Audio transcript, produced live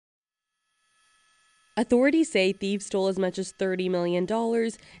Authorities say thieves stole as much as $30 million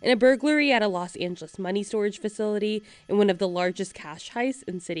in a burglary at a Los Angeles money storage facility in one of the largest cash heists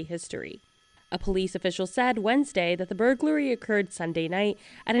in city history. A police official said Wednesday that the burglary occurred Sunday night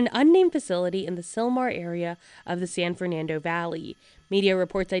at an unnamed facility in the Sylmar area of the San Fernando Valley. Media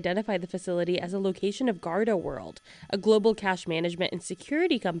reports identified the facility as a location of Garda World, a global cash management and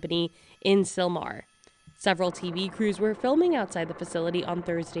security company in Sylmar. Several TV crews were filming outside the facility on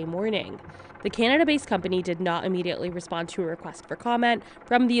Thursday morning. The Canada-based company did not immediately respond to a request for comment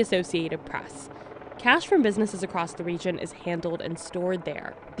from the Associated Press. Cash from businesses across the region is handled and stored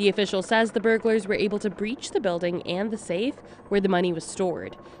there. The official says the burglars were able to breach the building and the safe where the money was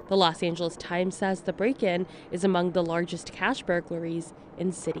stored. The Los Angeles Times says the break-in is among the largest cash burglaries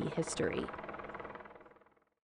in city history.